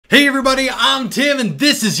Hey everybody, I'm Tim and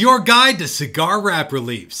this is your guide to cigar wrap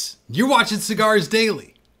reliefs. You're watching Cigars Daily.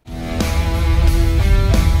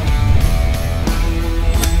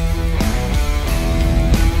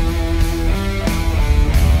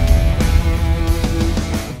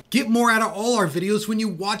 Get more out of all our videos when you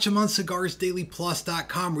watch them on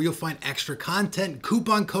cigarsdailyplus.com, where you'll find extra content,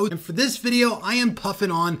 coupon codes. And for this video, I am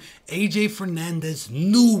puffing on AJ Fernandez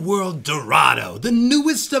New World Dorado, the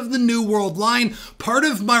newest of the New World line, part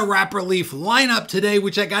of my wrap relief lineup today,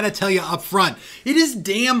 which I gotta tell you up front, it is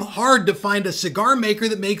damn hard to find a cigar maker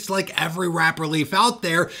that makes like every wrap relief out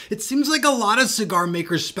there. It seems like a lot of cigar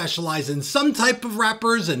makers specialize in some type of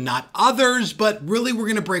wrappers and not others, but really we're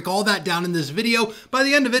gonna break all that down in this video. By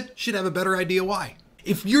the end of it, should have a better idea why.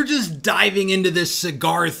 If you're just diving into this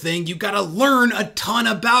cigar thing, you gotta learn a ton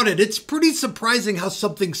about it. It's pretty surprising how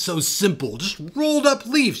something so simple, just rolled up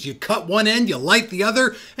leaves, you cut one end, you light the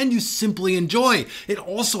other, and you simply enjoy. It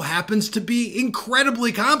also happens to be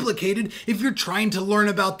incredibly complicated if you're trying to learn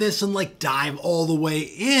about this and like dive all the way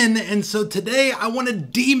in. And so today I want to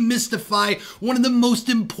demystify one of the most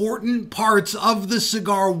important parts of the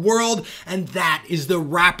cigar world, and that is the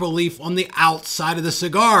wrap relief on the outside of the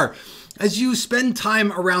cigar. As you spend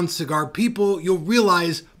time around cigar people, you'll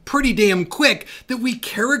realize pretty damn quick that we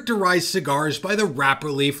characterize cigars by the wrap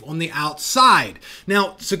relief on the outside.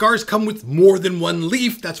 Now, cigars come with more than one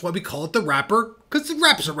leaf. That's why we call it the wrapper, because it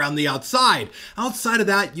wraps around the outside. Outside of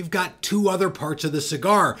that, you've got two other parts of the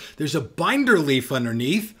cigar. There's a binder leaf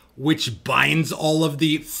underneath, which binds all of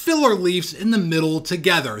the filler leaves in the middle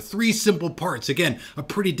together. Three simple parts. Again, a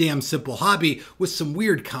pretty damn simple hobby with some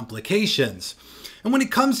weird complications. And when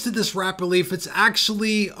it comes to this wrap relief, it's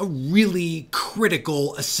actually a really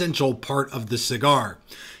critical, essential part of the cigar.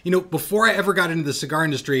 You know, before I ever got into the cigar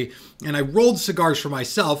industry and I rolled cigars for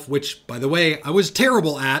myself, which, by the way, I was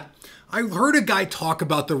terrible at, I heard a guy talk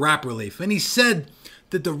about the wrap relief, and he said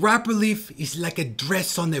that the wrap relief is like a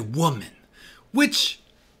dress on a woman, which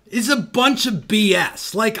is a bunch of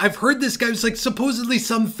BS. Like, I've heard this guy was like supposedly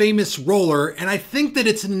some famous roller, and I think that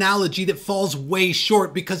it's an analogy that falls way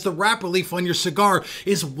short because the wrap relief on your cigar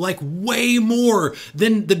is like way more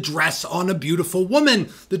than the dress on a beautiful woman.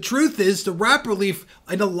 The truth is, the wrap relief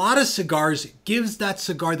in a lot of cigars gives that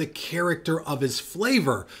cigar the character of its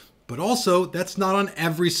flavor. But also, that's not on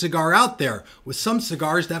every cigar out there. With some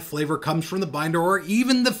cigars, that flavor comes from the binder or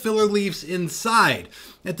even the filler leaves inside.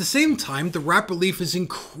 At the same time, the wrap relief is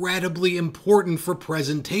incredibly important for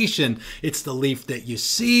presentation. It's the leaf that you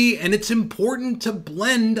see, and it's important to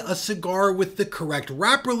blend a cigar with the correct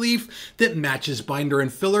wrap relief that matches binder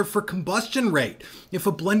and filler for combustion rate. If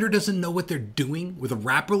a blender doesn't know what they're doing with a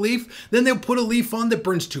wrap relief, then they'll put a leaf on that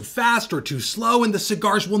burns too fast or too slow, and the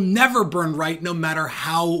cigars will never burn right no matter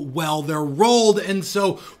how well they're rolled. And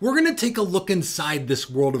so we're going to take a look inside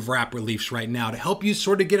this world of wrap reliefs right now to help you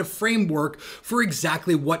sort of get a framework for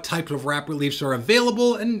exactly what types of wrap reliefs are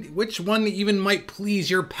available and which one even might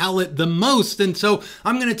please your palate the most. And so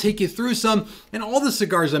I'm going to take you through some, and all the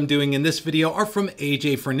cigars I'm doing in this video are from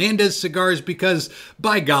AJ Fernandez Cigars because,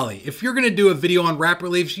 by golly, if you're going to do a video on wrap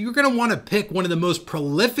reliefs, you're going to want to pick one of the most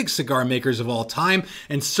prolific cigar makers of all time,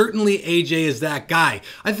 and certainly AJ is that guy.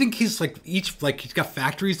 I think he's like he's got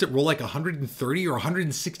factories that roll like 130 or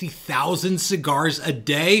 160,000 cigars a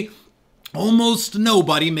day. Almost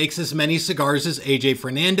nobody makes as many cigars as AJ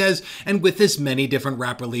Fernandez, and with as many different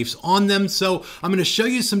wrap reliefs on them. So I'm going to show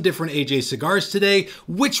you some different AJ cigars today,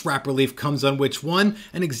 which wrap relief comes on which one,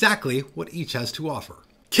 and exactly what each has to offer.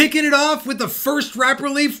 Kicking it off with the first wrap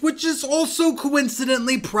relief, which is also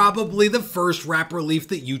coincidentally probably the first wrap relief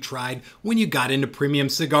that you tried when you got into premium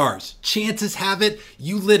cigars. Chances have it,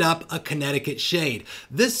 you lit up a Connecticut shade.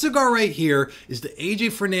 This cigar right here is the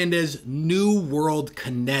AJ Fernandez New World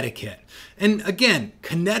Connecticut. And again,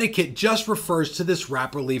 Connecticut just refers to this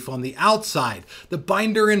wrap relief on the outside. The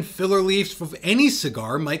binder and filler leaves of any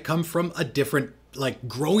cigar might come from a different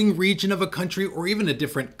growing region of a country or even a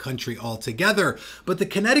different country altogether. But the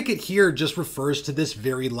Connecticut here just refers to this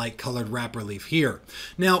very light colored wrap relief here.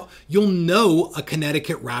 Now, you'll know a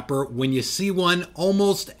Connecticut wrapper when you see one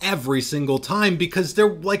almost every single time because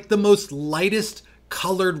they're like the most lightest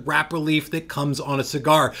colored wrap relief that comes on a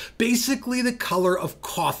cigar. Basically the color of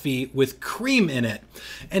coffee with cream in it.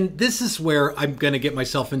 And this is where I'm going to get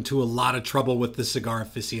myself into a lot of trouble with the cigar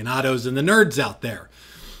aficionados and the nerds out there.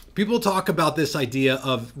 People talk about this idea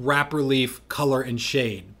of wrap relief, color, and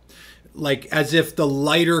shade. Like as if the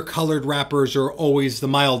lighter colored wrappers are always the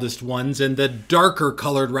mildest ones and the darker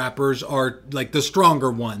colored wrappers are like the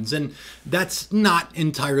stronger ones. And that's not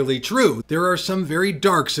entirely true. There are some very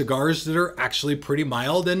dark cigars that are actually pretty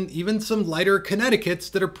mild and even some lighter Connecticut's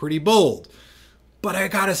that are pretty bold. But I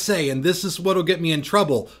gotta say, and this is what'll get me in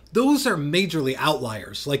trouble, those are majorly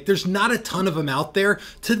outliers. Like, there's not a ton of them out there,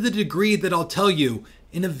 to the degree that I'll tell you,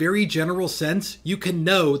 in a very general sense, you can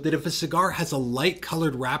know that if a cigar has a light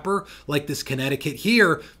colored wrapper, like this Connecticut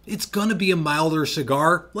here, it's gonna be a milder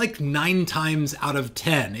cigar, like 9 times out of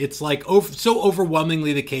 10. It's like so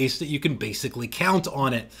overwhelmingly the case that you can basically count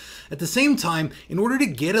on it. At the same time, in order to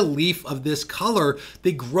get a leaf of this color,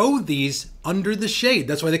 they grow these under the shade.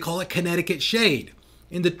 That's why they call it Connecticut shade.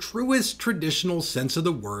 In the truest traditional sense of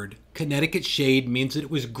the word, Connecticut shade means that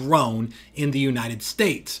it was grown in the United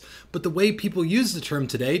States. But the way people use the term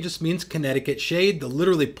today just means Connecticut shade. They'll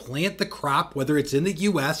literally plant the crop, whether it's in the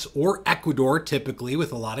US or Ecuador, typically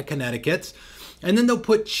with a lot of Connecticut's, and then they'll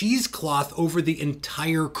put cheesecloth over the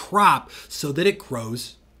entire crop so that it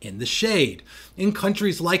grows in the shade. In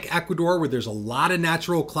countries like Ecuador, where there's a lot of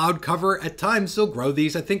natural cloud cover, at times they'll grow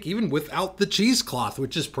these, I think, even without the cheesecloth,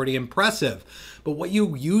 which is pretty impressive. But what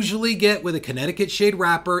you usually get with a Connecticut shade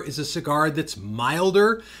wrapper is a cigar that's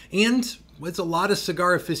milder and, as a lot of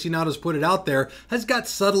cigar aficionados put it out there, has got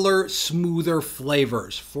subtler, smoother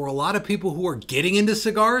flavors. For a lot of people who are getting into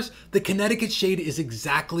cigars, the Connecticut shade is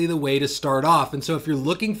exactly the way to start off. And so if you're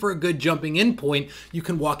looking for a good jumping in point, you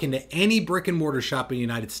can walk into any brick and mortar shop in the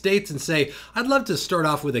United States and say, I'd love to start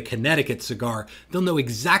off with a Connecticut cigar. They'll know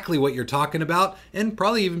exactly what you're talking about and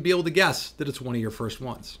probably even be able to guess that it's one of your first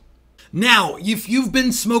ones. Now, if you've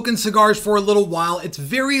been smoking cigars for a little while, it's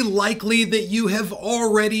very likely that you have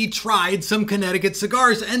already tried some Connecticut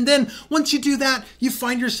cigars. And then once you do that, you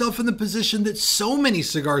find yourself in the position that so many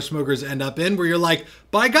cigar smokers end up in, where you're like,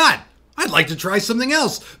 by God, I'd like to try something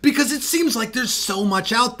else, because it seems like there's so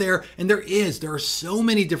much out there, and there are so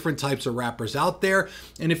many different types of wrappers out there.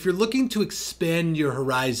 And if you're looking to expand your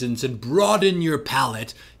horizons and broaden your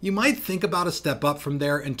palate, you might think about a step up from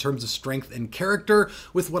there in terms of strength and character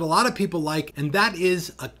with what a lot of people like, and that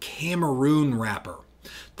is a Cameroon wrapper.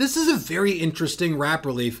 This is a very interesting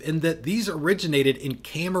wrapper leaf in that these originated in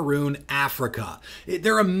Cameroon, Africa.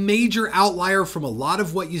 They're a major outlier from a lot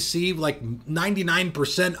of what you see. Like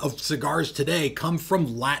 99% of cigars today come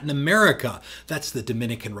from Latin America. That's the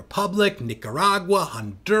Dominican Republic, Nicaragua,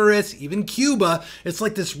 Honduras, even Cuba. It's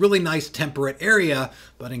like this really nice temperate area.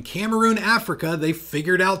 But in Cameroon, Africa, they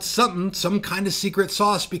figured out some kind of secret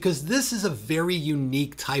sauce, because this is a very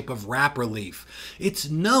unique type of wrapper leaf. It's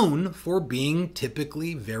known for being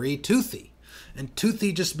typically very toothy. And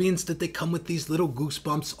toothy just means that they come with these little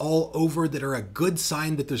goosebumps all over that are a good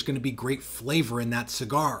sign that there's going to be great flavor in that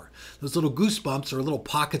cigar. Those little goosebumps are little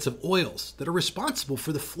pockets of oils that are responsible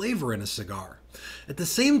for the flavor in a cigar. At the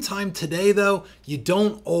same time today, though, you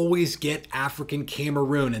don't always get African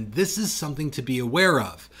Cameroon, and this is something to be aware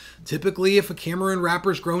of. Typically, if a Cameroon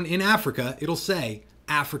wrapper is grown in Africa, it'll say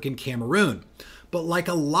African Cameroon. But like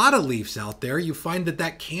a lot of leaves out there, you find that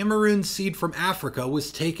that Cameroon seed from Africa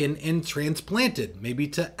was taken and transplanted, maybe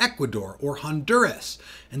to Ecuador or Honduras.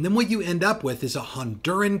 And then what you end up with is a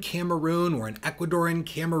Honduran Cameroon or an Ecuadorian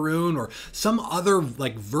Cameroon or some other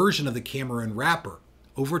like version of the Cameroon wrapper.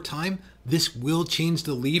 Over time, this will change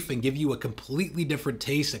the leaf and give you a completely different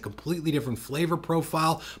taste, a completely different flavor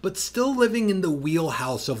profile, but still living in the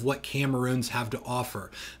wheelhouse of what Cameroons have to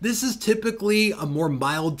offer. This is typically a more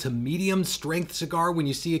mild to medium strength cigar when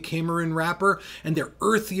you see a Cameroon wrapper, and they're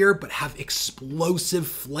earthier but have explosive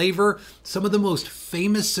flavor. Some of the most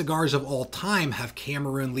famous cigars of all time have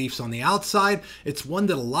Cameroon leaves on the outside. It's one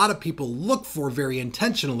that a lot of people look for very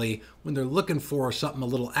intentionally when they're looking for something a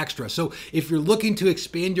little extra. So if you're looking to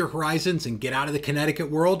expand your horizons and get out of the Connecticut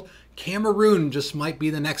world, Cameroon just might be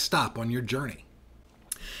the next stop on your journey.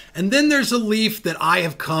 And then there's a leaf that I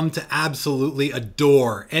have come to absolutely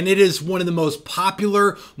adore, and it is one of the most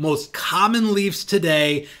popular, most common leaves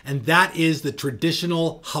today, and that is the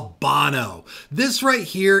traditional Habano. This right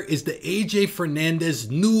here is the A.J.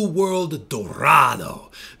 Fernandez New World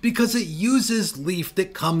Dorado, because it uses leaf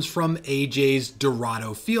that comes from A.J.'s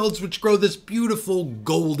Dorado fields, which grow this beautiful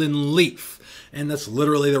golden leaf. And that's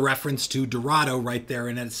literally the reference to Dorado right there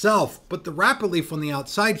in itself. But the wrapper leaf on the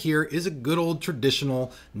outside here is a good old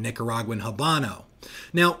traditional Nicaraguan Habano.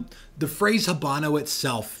 Now, the phrase Habano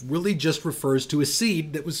itself really just refers to a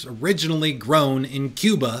seed that was originally grown in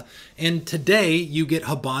Cuba, and today you get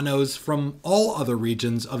Habanos from all other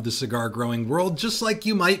regions of the cigar growing world, just like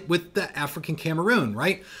you might with the African Cameroon,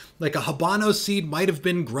 right? Like a Habano seed might have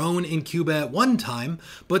been grown in Cuba at one time,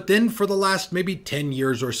 but then for the last maybe 10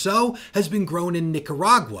 years or so has been grown in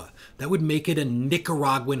Nicaragua. That would make it a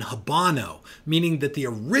Nicaraguan Habano, meaning that the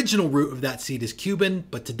original root of that seed is Cuban,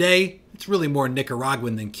 but today it's really more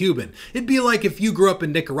Nicaraguan than Cuban. It'd be like if you grew up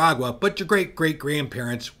in Nicaragua, but your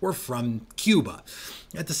great-great-grandparents were from Cuba.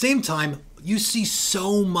 At the same time, you see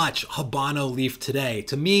so much Habano leaf today.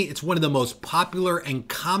 To me, it's one of the most popular and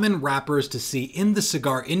common wrappers to see in the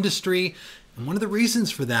cigar industry. And one of the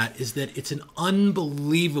reasons for that is that it's an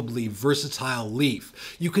unbelievably versatile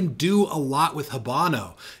leaf. You can do a lot with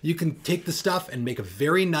Habano. You can take the stuff and make a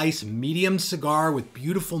very nice medium cigar with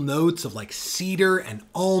beautiful notes of like cedar and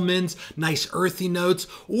almonds, nice earthy notes,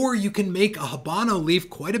 or you can make a Habano leaf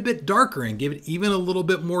quite a bit darker and give it even a little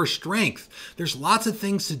bit more strength. There's lots of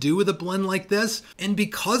things to do with a blend like this, and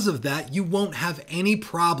because of that, you won't have any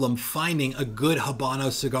problem finding a good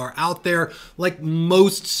Habano cigar out there, like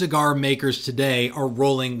most cigar makers today are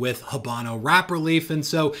rolling with Habano wrapper leaf. And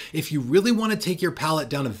so if you really want to take your palate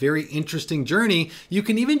down a very interesting journey, you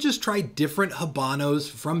can even just try different Habanos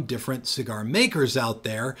from different cigar makers out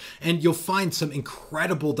there, and you'll find some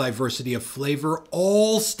incredible diversity of flavor,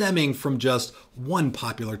 all stemming from just one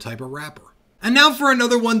popular type of wrapper. And now for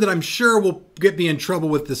another one that I'm sure will get me in trouble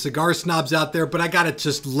with the cigar snobs out there, but I gotta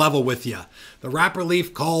just level with you. The wrapper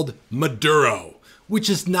leaf called Maduro, which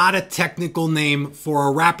is not a technical name for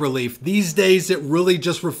a wrapper leaf. These days, it really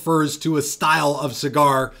just refers to a style of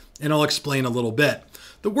cigar, and I'll explain a little bit.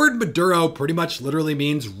 The word Maduro pretty much literally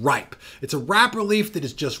means ripe. It's a wrapper leaf that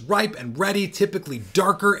is just ripe and ready, typically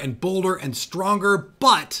darker and bolder and stronger,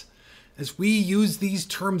 but as we use these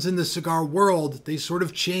terms in the cigar world, they sort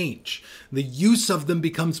of change. The use of them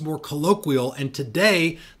becomes more colloquial, and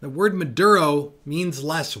today the word Maduro means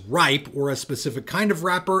less ripe or a specific kind of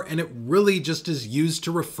wrapper, and it really just is used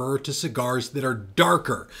to refer to cigars that are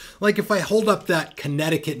darker. Like if I hold up that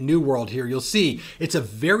Connecticut New World here, you'll see it's a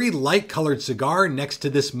very light colored cigar next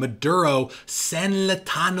to this Maduro San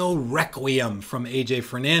Latano Requiem from AJ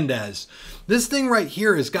Fernandez. This thing right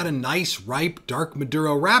here has got a nice, ripe, dark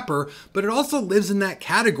Maduro wrapper, but it also lives in that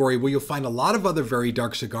category where you'll find a lot of other very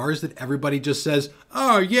dark cigars that everybody just says,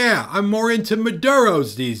 oh yeah, I'm more into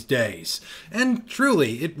Maduros these days. And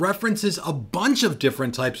truly, it references a bunch of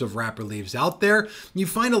different types of wrapper leaves out there. You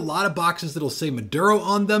find a lot of boxes that'll say Maduro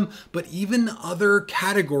on them, but even other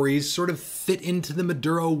categories sort of fit into the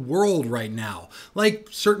Maduro world right now. Like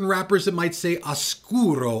certain wrappers that might say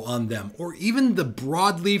Oscuro on them, or even the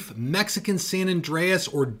broadleaf Mexican San Andreas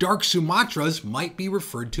or dark Sumatras might be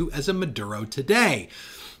referred to as a Maduro today.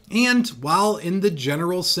 And while in the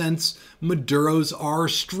general sense, Maduros are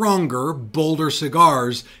stronger, bolder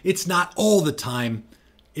cigars, it's not all the time.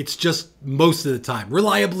 It's just most of the time.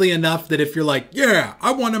 Reliably enough that if you're like, yeah,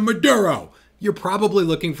 I want a Maduro, you're probably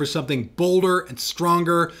looking for something bolder and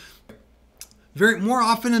stronger. More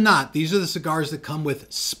often than not, these are the cigars that come with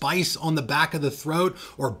spice on the back of the throat,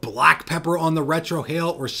 or black pepper on the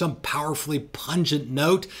retrohale, or some powerfully pungent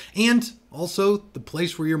note, and also the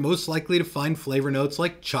place where you're most likely to find flavor notes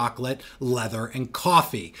like chocolate, leather, and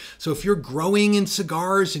coffee. So if you're growing in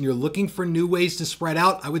cigars and you're looking for new ways to spread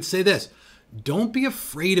out, I would say this: don't be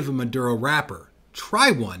afraid of a Maduro wrapper.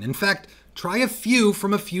 Try one. In fact, try a few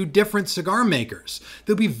from a few different cigar makers.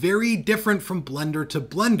 They'll be very different from blender to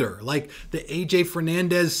blender. Like the AJ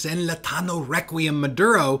Fernandez San Latano Requiem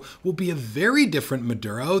Maduro will be a very different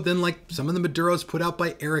Maduro than like some of the Maduros put out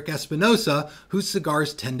by Eric Espinosa, whose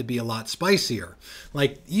cigars tend to be a lot spicier.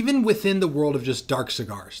 Like even within the world of just dark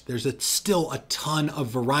cigars, there's still a ton of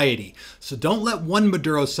variety. So don't let one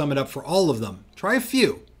Maduro sum it up for all of them. Try a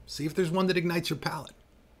few. See if there's one that ignites your palate.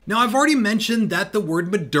 Now, I've already mentioned that the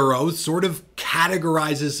word Maduro sort of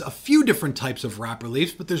categorizes a few different types of wrapper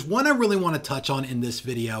leaves, but there's one I really want to touch on in this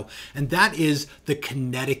video, and that is the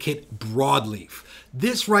Connecticut broadleaf.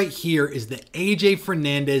 This right here is the AJ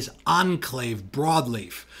Fernandez Enclave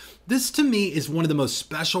broadleaf. This to me is one of the most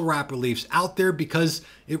special wrapper leaves out there because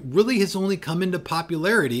it really has only come into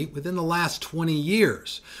popularity within the last 20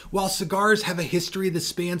 years. While cigars have a history that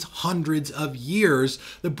spans hundreds of years,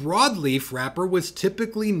 the broadleaf wrapper was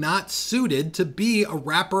typically not suited to be a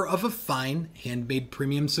wrapper of a fine handmade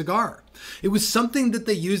premium cigar. It was something that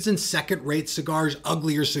they used in second-rate cigars,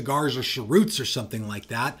 uglier cigars, or cheroots or something like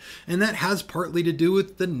that, and that has partly to do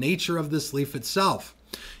with the nature of this leaf itself.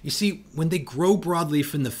 You see, when they grow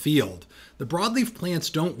broadleaf in the field, the broadleaf plants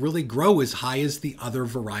don't really grow as high as the other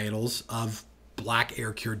varietals of black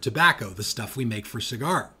air-cured tobacco, the stuff we make for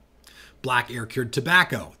cigar. Black air-cured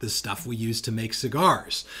tobacco, the stuff we use to make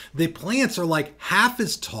cigars. The plants are like half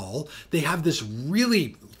as tall. They have this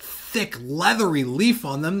really thick, leathery leaf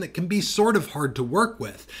on them that can be sort of hard to work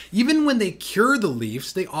with. Even when they cure the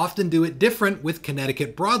leaves, they often do it different with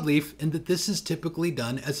Connecticut broadleaf in that this is typically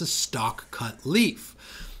done as a stalk cut leaf.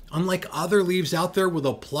 Unlike other leaves out there where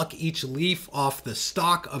they'll pluck each leaf off the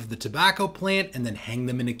stalk of the tobacco plant and then hang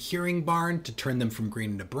them in a curing barn to turn them from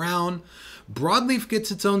green to brown, broadleaf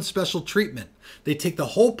gets its own special treatment. They take the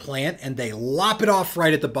whole plant and they lop it off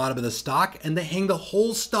right at the bottom of the stalk, and they hang the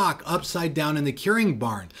whole stalk upside down in the curing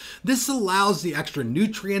barn. This allows the extra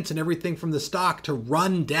nutrients and everything from the stalk to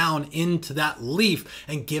run down into that leaf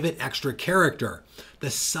and give it extra character. The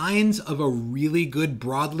signs of a really good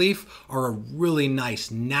broadleaf are a really nice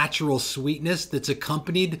natural sweetness that's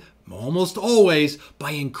accompanied almost always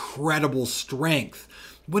by incredible strength.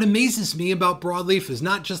 What amazes me about broadleaf is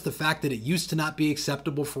not just the fact that it used to not be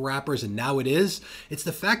acceptable for wrappers and now it is. It's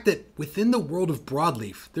the fact that within the world of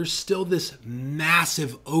broadleaf, there's still this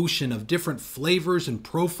massive ocean of different flavors and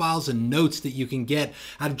profiles and notes that you can get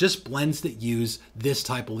out of just blends that use this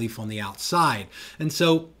type of leaf on the outside. And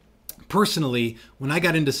so personally, when I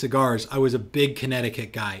got into cigars, I was a big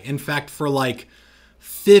Connecticut guy. In fact, for like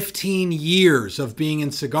 15 years of being in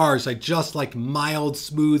cigars, I just liked mild,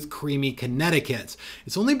 smooth, creamy Connecticut's.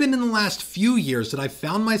 It's only been in the last few years that I've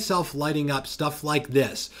found myself lighting up stuff like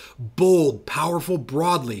this. Bold, powerful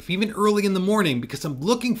broadleaf, even early in the morning, because I'm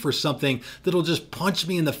looking for something that'll just punch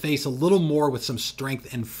me in the face a little more with some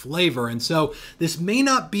strength and flavor. And so this may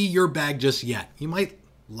not be your bag just yet. You might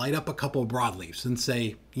light up a couple of broadleafs and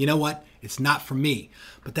say, you know what, it's not for me.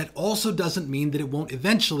 But that also doesn't mean that it won't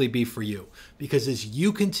eventually be for you, because as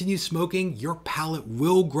you continue smoking, your palate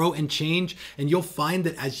will grow and change, and you'll find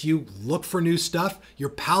that as you look for new stuff, your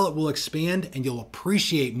palate will expand and you'll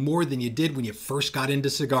appreciate more than you did when you first got into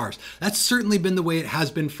cigars. That's certainly been the way it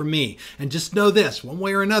has been for me. And just know this, one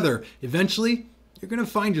way or another, eventually you're going to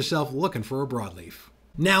find yourself looking for a broadleaf.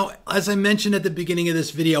 Now, as I mentioned at the beginning of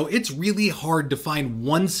this video, it's really hard to find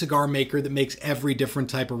one cigar maker that makes every different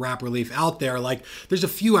type of wrapper leaf out there. Like, there's a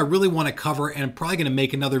few I really want to cover, and I'm probably going to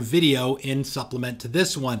make another video in supplement to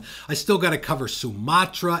this one. I still got to cover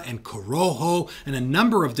Sumatra and Corojo and a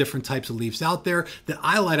number of different types of leaves out there that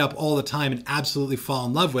I light up all the time and absolutely fall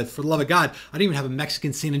in love with. For the love of God, I don't even have a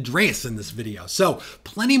Mexican San Andreas in this video. So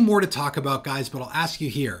plenty more to talk about, guys, but I'll ask you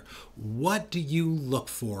here, what do you look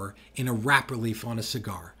for in a wrapper leaf on a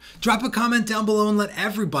cigar? Drop a comment down below and let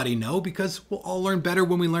everybody know, because we'll all learn better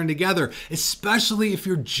when we learn together, especially if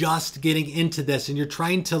you're just getting into this and you're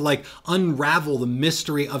trying to like unravel the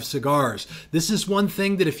mystery of cigars. This is one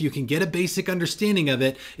thing that if you can get a basic understanding of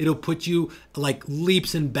it, it'll put you like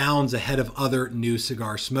leaps and bounds ahead of other new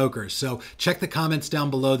cigar smokers. So check the comments down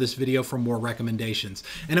below this video for more recommendations.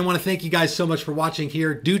 And I want to thank you guys so much for watching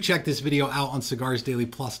here. Do check this video out on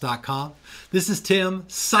cigarsdailyplus.com. This is Tim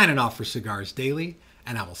signing off for Cigars Daily,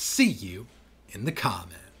 and I will see you in the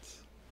comments.